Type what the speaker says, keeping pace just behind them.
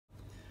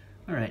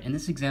Alright, in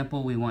this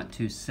example we want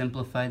to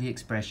simplify the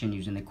expression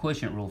using the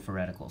quotient rule for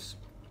radicals.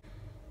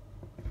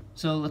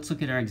 So let's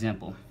look at our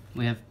example.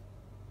 We have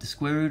the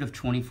square root of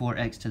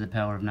 24x to the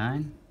power of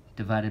 9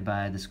 divided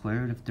by the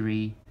square root of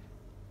 3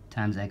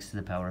 times x to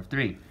the power of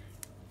 3.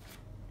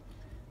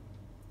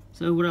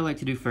 So what I like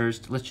to do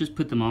first, let's just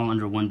put them all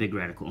under one big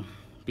radical,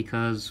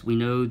 because we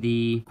know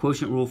the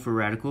quotient rule for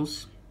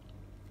radicals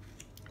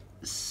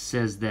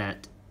says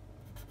that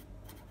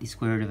the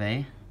square root of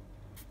a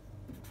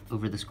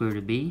over the square root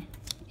of b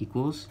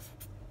equals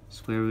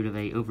square root of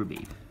a over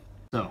b.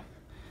 So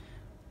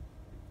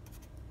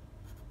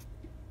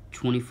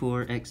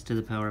 24x to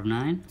the power of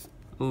 9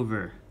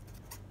 over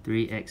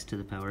 3x to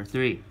the power of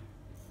 3,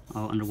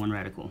 all under one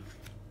radical.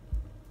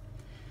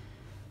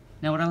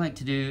 Now what I like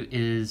to do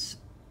is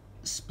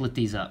split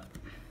these up.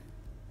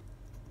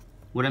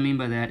 What I mean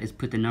by that is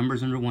put the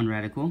numbers under one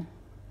radical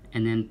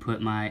and then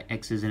put my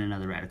x's in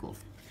another radical.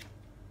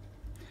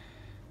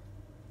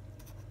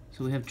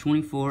 So we have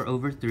 24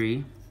 over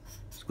 3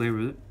 square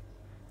root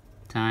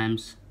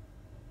times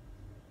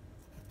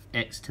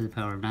x to the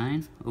power of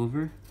 9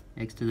 over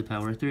x to the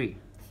power of 3.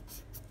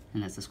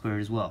 And that's the square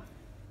root as well.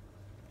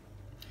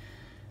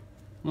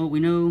 Well, we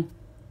know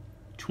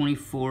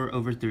 24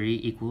 over 3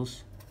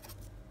 equals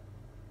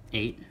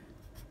 8.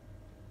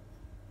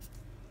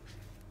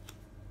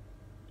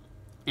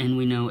 And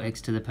we know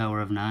x to the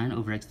power of 9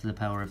 over x to the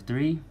power of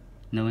 3.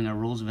 Knowing our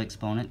rules of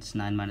exponents,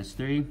 9 minus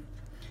 3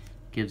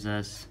 gives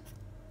us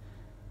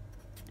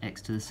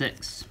x to the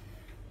 6.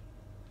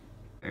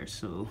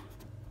 So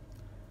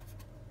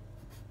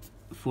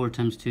 4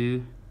 times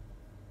 2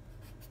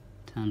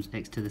 times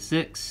x to the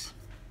 6.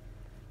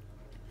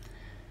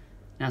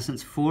 Now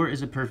since 4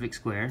 is a perfect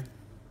square,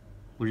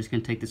 we're just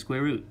going to take the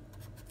square root.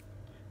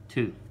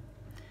 2.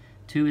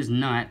 2 is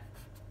not,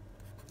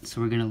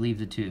 so we're going to leave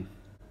the 2.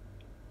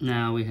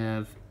 Now we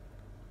have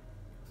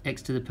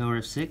x to the power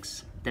of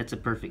 6. That's a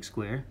perfect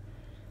square.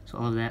 So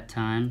all of that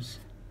times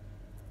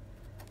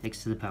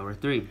x to the power of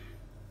 3.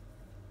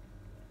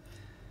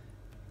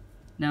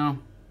 Now,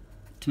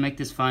 to make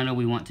this final,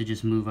 we want to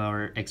just move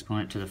our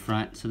exponent to the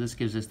front. So this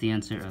gives us the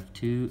answer of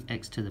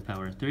 2x to the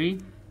power of 3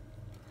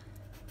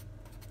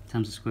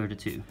 times the square root of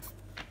 2.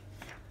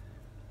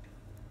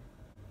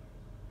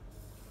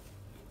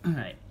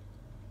 Alright,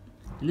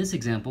 in this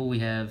example we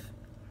have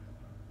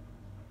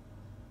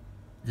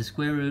the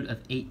square root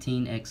of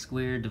 18x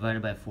squared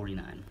divided by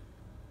 49.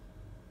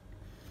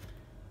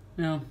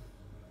 Now,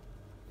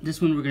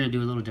 this one we're going to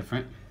do a little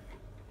different.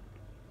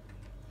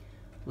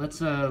 Let's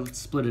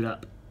split it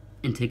up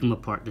and take them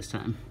apart this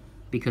time,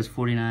 because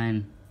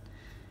 49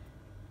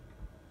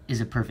 is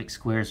a perfect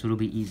square, so it'll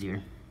be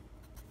easier.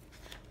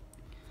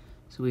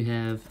 So we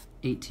have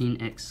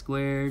 18x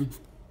squared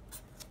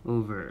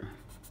over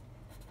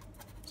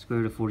square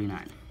root of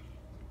 49.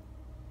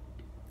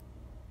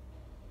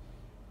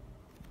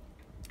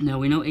 Now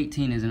we know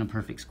 18 isn't a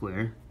perfect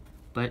square,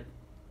 but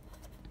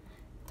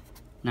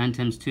 9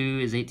 times 2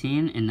 is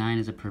 18, and 9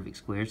 is a perfect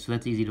square, so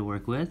that's easy to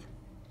work with.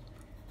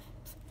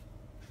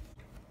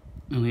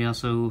 And we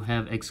also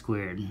have x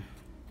squared,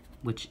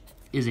 which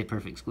is a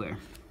perfect square,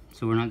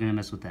 so we're not going to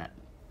mess with that.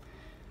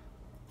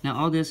 Now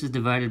all this is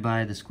divided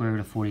by the square root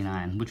of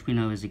 49, which we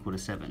know is equal to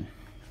 7.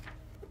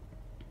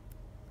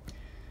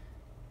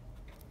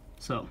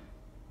 So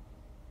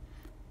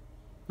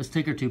let's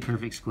take our two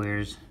perfect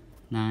squares,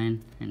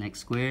 9 and x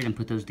squared, and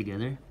put those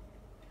together.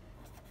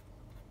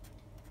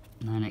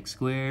 9x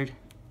squared,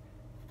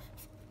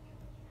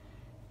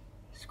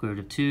 square root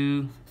of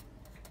 2,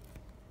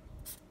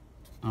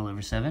 all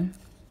over 7.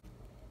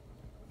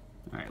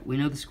 Alright, we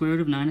know the square root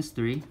of 9 is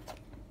 3.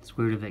 The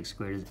square root of x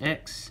squared is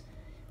x.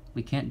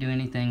 We can't do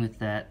anything with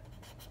that,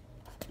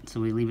 so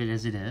we leave it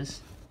as it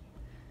is.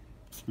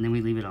 And then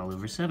we leave it all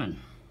over 7.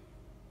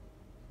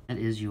 That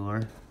is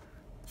your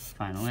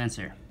final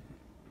answer.